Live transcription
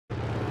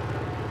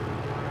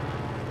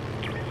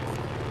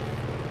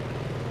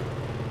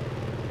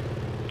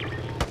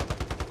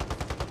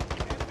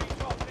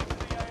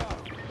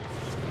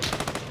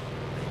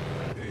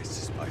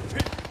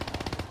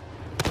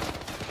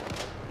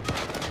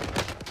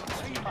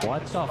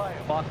What the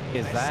fuck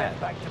is that?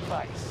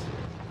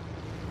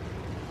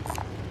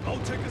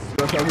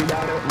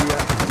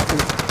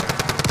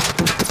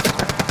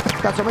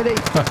 Cazzo, mi dai?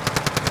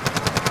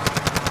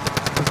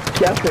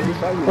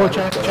 Oh,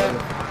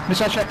 mi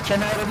sa c'è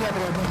un aereo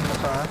dietro, non lo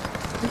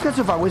so, Che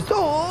cazzo fa questo?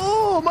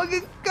 Oh, ma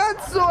che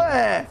cazzo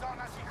è?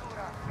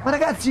 Ma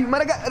ragazzi,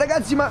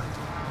 ragazzi, ma...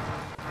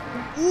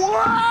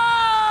 Wow!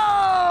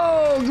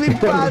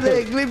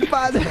 Clippate,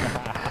 clippate!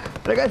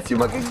 Ragazzi,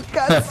 ma che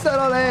cazzo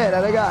non era,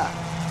 raga?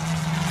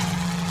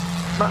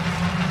 Ma...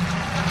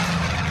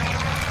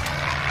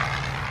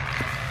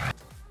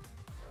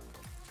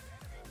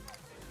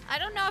 I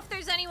don't know if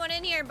there's anyone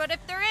in here, but if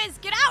there is,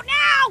 get out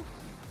now!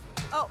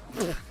 Oh.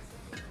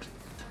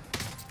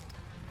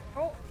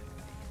 Oh.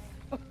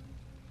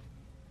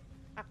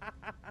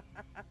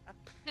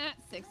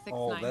 669.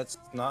 Oh, that's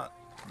not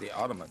the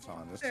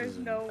automaton. This There's is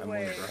no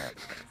way.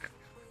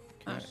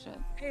 Oh shit.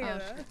 Oh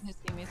shit. His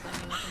teammates let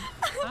me with him.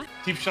 Huh?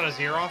 Keep shot a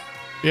zero off.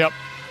 Yep.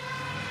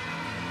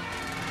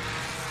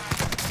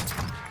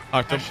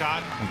 A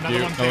shot.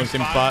 Another one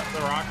same spot.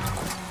 The rock.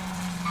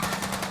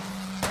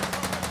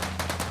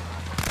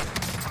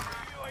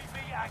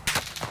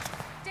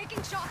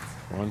 Taking shots.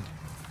 One.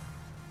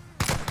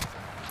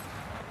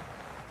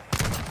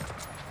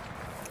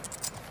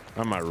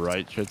 On my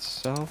right, should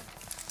self.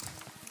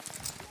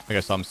 I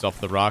guess I'm self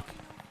the rock.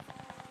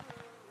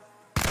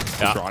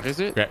 Yeah. Rock is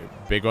it? Okay,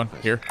 big one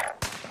here.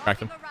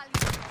 Cracked him.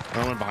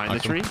 Another one behind the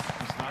tree.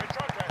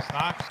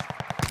 Knocked.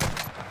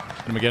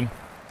 Hit him again.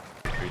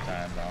 3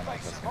 times. I don't know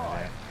if that's gonna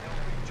hit.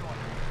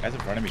 Guys in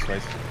front of me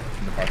twice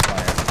from the park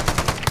fire.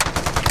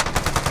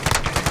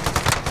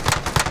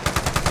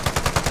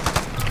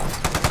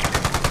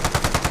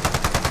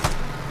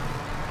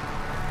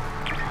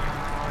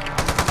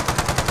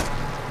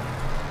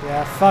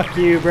 Yeah, fuck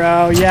you,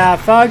 bro. Yeah,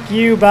 fuck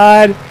you,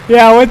 bud.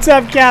 Yeah, what's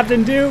up,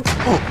 Captain Do?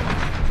 Oh.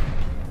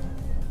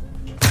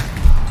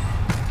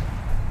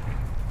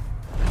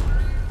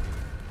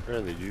 Where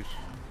are they, juice?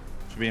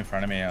 Should be in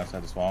front of me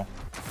outside this wall.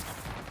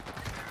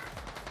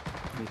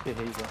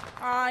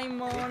 Ai,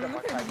 mano, não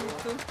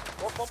acredito.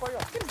 Por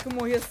que eu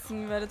morri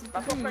assim, velho? Tudo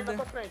comida.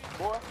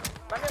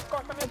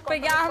 Eu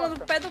peguei a arma do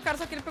pé do cara,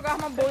 só que ele pegou a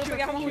arma boa e eu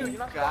peguei a arma ruim.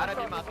 O cara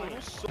me matou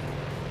no soco.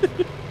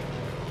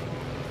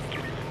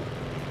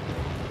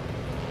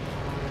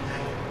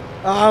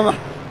 I'm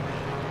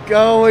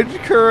going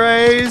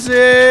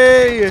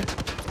crazy!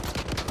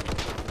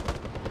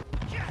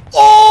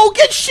 Oh,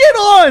 get shit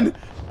on!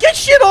 Get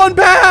shit on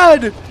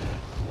bad!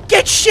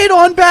 Get shit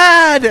on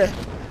bad!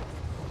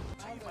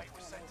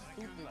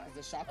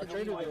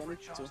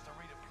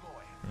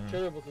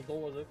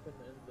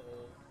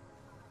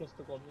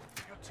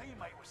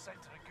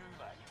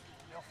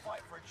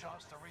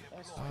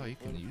 Oh, you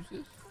can use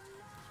this?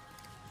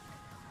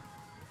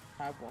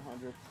 Type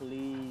 100,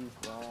 please,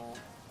 bro.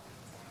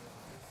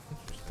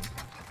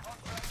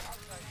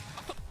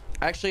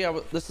 Actually,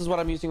 this is what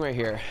I'm using right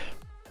here.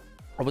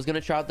 I was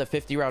gonna try out the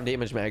 50 round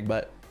damage mag,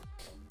 but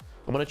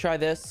I'm gonna try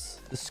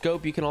this. The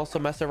scope you can also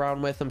mess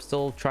around with. I'm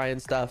still trying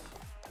stuff.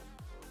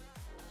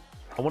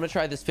 I want to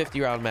try this 50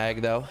 round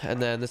mag though,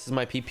 and then this is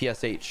my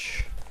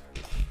PPSH.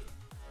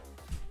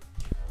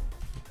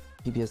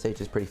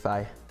 PPSH is pretty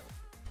fi.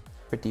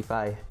 Pretty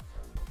fi.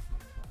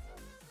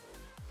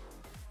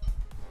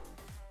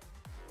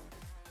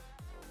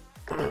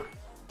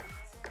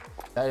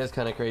 That is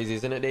kind of crazy,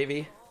 isn't it,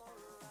 Davey?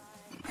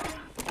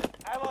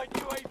 Allied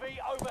UAV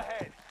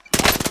overhead.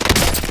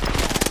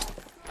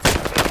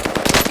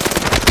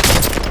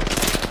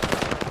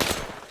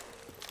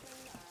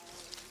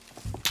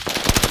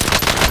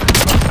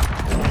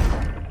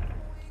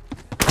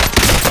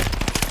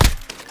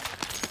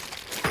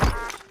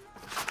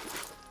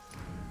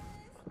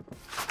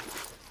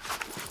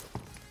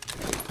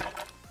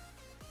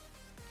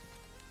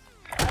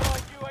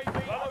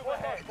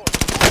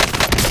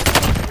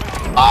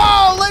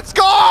 Oh, let's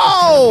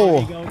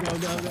go! Go, go,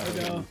 go, go,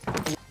 go.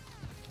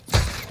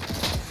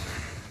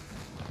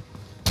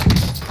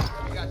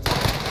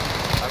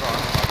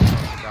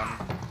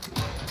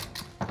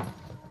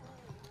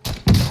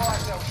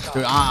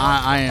 Dude,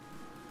 I am.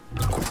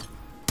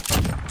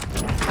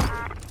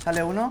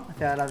 Sale uno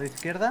hacia la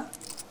izquierda.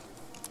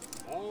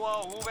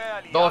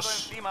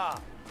 Dos.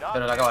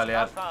 Pero la acaba de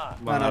liar.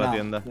 Van a la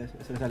tienda.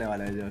 Se sale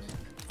vale ellos.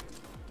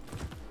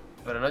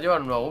 Pero no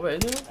llevan una V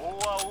ellos.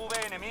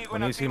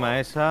 Buenísima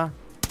esa.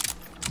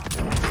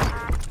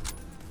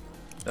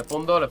 Le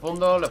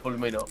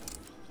fulmino.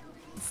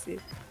 Sim.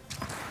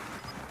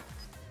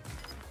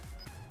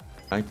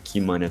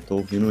 Aqui, mano, eu tô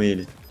ouvindo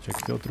ele. Tinha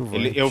que ter outro voo.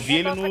 Eu vi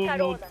ele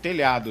no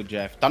telhado,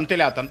 Jeff. Tá no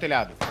telhado, tá no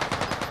telhado.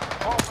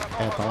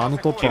 É, tá lá no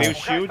topo. Tirei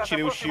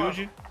o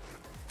shield.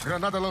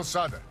 Granada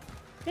lançada.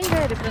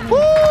 Pega ele pra mim.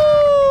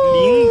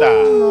 Linda!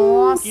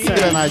 Nossa! Que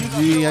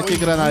granadinha, que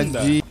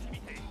granadinha.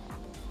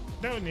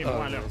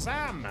 Donnez-moi leurs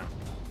armes.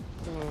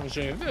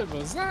 Je veux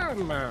vos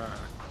armes.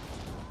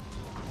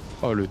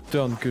 Oh, le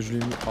turn que je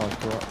l'ai mis. Oh,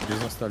 toi,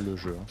 désinstalle le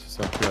jeu. Hein.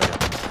 Ça sert plus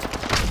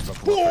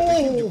à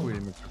rien. Du coup, il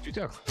est même plus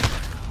Twitter.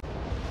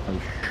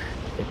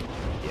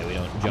 Yeah, we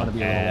don't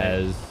jump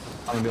as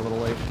I'm gonna be a little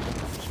late.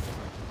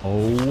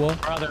 Oh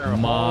Brother,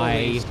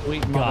 my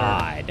sweet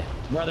God.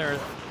 Brother.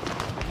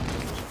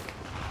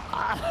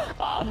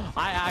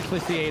 I actually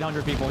see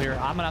 800 people here.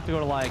 I'm gonna have to go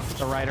to like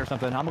the right or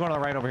something. I'm going to the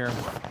right over here.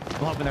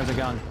 I'm hoping there's a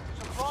gun.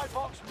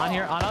 On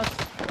here, on us.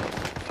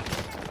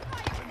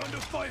 Under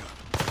fire.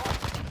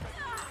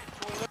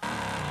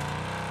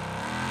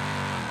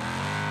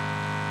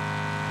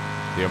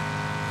 Yep.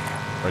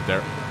 Right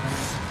there.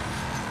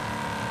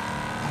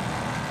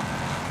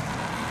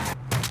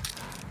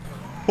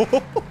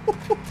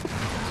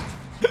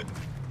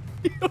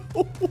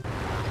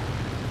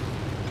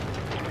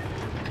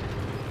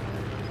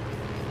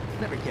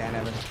 Never can,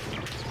 Evan.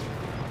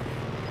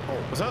 Oh,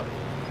 what's up?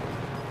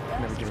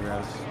 Never get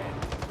aroused.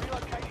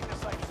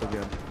 So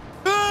good.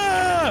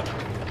 Ah!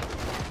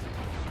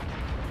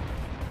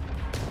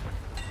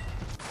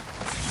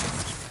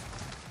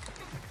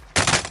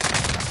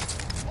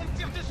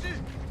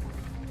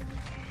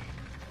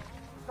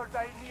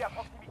 Soldat ennemi à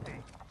proximité.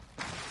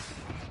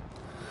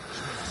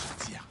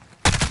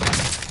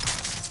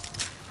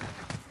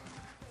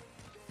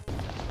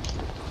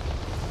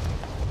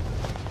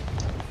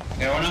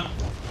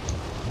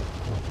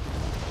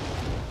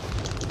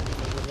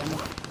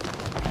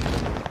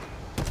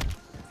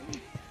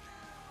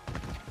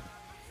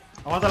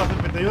 Aguanta la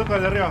 52 con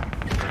el de arriba.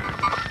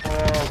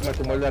 Oh, me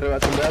tumbó el de arriba,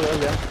 tumbé a dos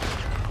ya.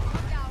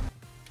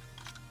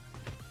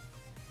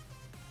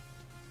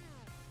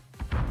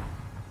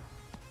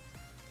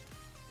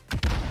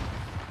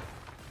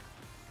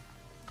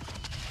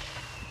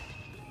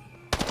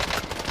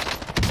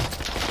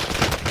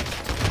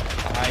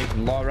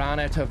 I've run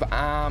out of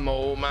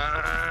ammo,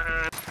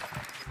 man.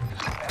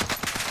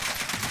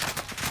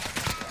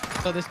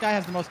 So this guy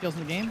has the most kills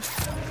in the game?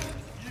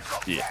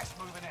 Yeah.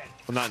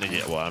 Well, not in the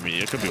game. Well, I mean,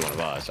 it could be one of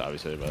us,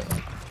 obviously, but.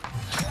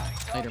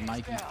 Later,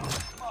 Mikey.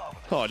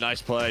 Oh,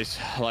 nice plays.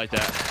 I like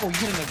that. Oh, you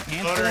getting a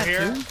hand for that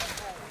too?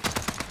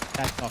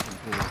 That's fucking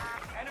cool.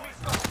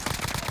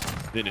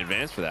 Didn't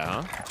advance for that,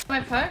 huh?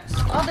 My perks.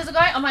 Oh, there's a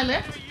guy on my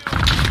left.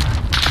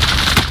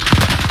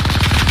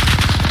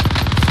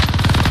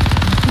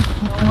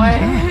 No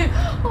way.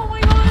 Oh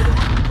my god.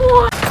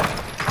 What?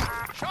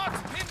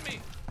 Shots pin me.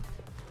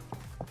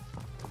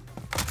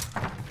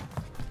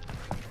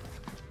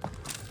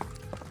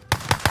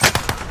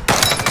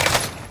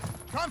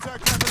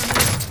 Contact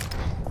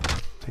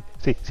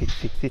Sí, sí,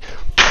 sí, sí.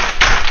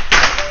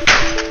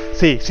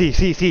 Sí, sí,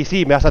 sí, sí,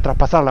 sí, me vas a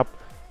traspasar la...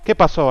 ¿Qué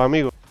pasó,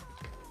 amigo?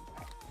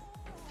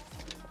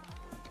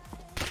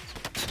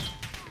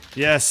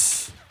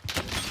 Yes.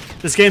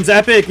 This game's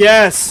epic,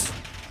 yes.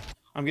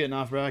 I'm getting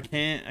off, bro. I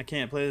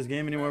can't play this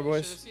game anymore, boys.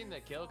 I should have seen the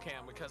kill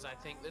cam because I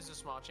think there's a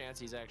small chance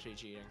he's actually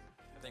cheating.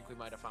 I think we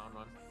might have found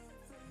one.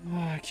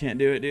 I can't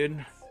do it,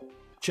 dude.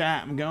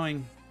 Chat, I'm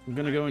going. I'm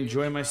gonna go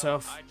enjoy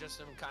myself. I just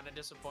am kind of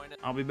disappointed.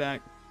 I'll be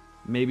back.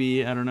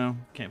 Maybe, I don't know.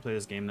 Can't play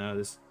this game now.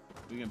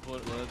 We can pull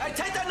it. Hey,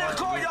 take that new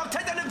car, y'all.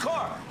 Take that new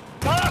car.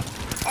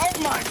 Oh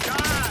my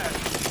god.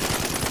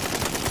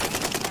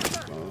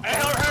 Hey,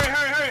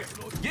 hurry.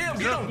 Get him.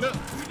 Get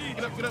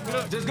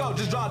up. Just go.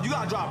 Just drop. You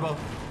gotta drop, bro.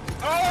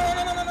 Oh,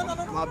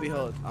 no. I'll be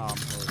held.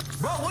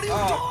 Bro, what are you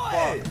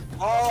doing?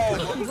 Oh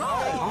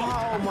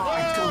my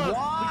god.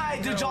 Why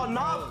did y'all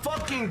not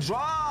fucking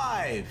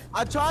drive?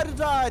 I tried to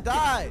die, I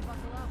died.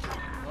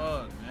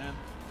 Oh, man.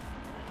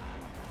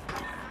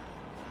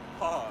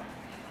 Oh.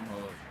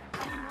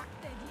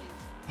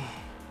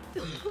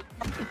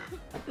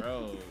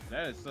 Bro,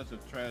 that is such a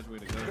trash way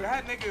to go.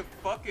 That nigga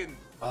fucking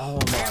Oh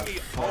my ran me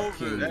over.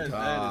 fucking That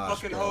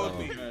gosh, fucking hold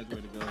me. Trash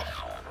way to go.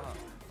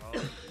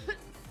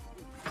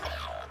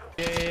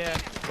 Yeah.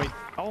 Wait.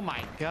 Oh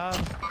my god.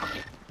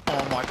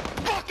 Oh my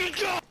fucking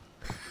god.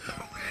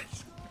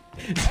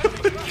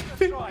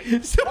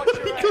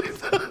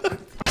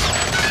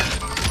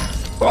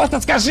 Просто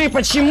скажи,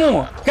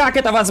 почему? Как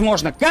это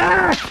возможно?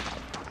 Как?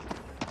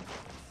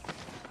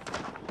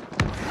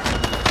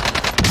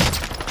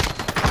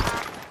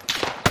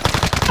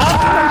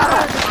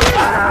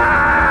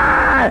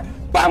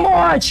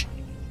 Помочь!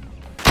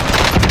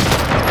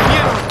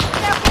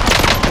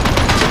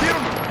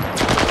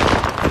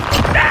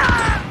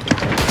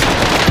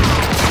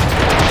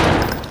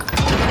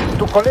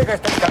 Tu colega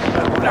está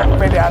en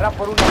peleará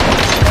por una...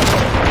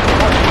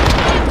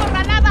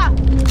 ¡Granada!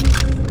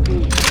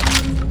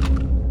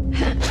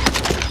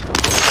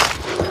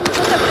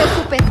 No te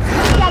preocupes,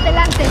 sigue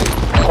adelante.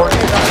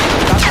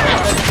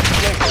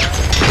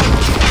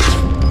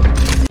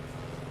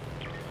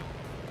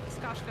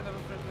 Скажешь, когда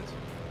выпрыгнуть.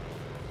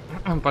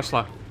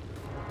 Пошла.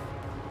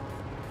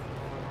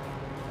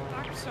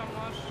 Так, все,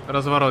 можешь.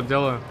 Разворот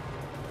делаю.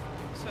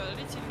 Все,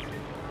 лети.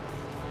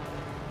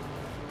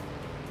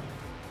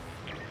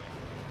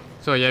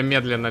 Все, я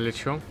медленно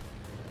лечу.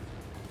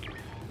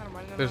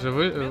 Нормально. Ты же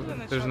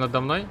ты же надо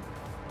мной?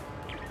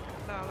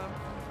 Да.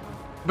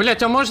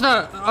 Блять, а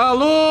можно?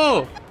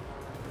 Алло!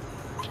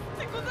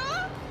 Ты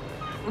куда?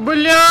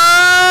 Блять!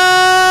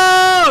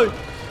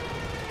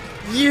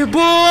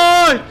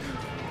 Ебать!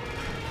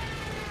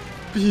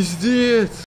 Пиздец!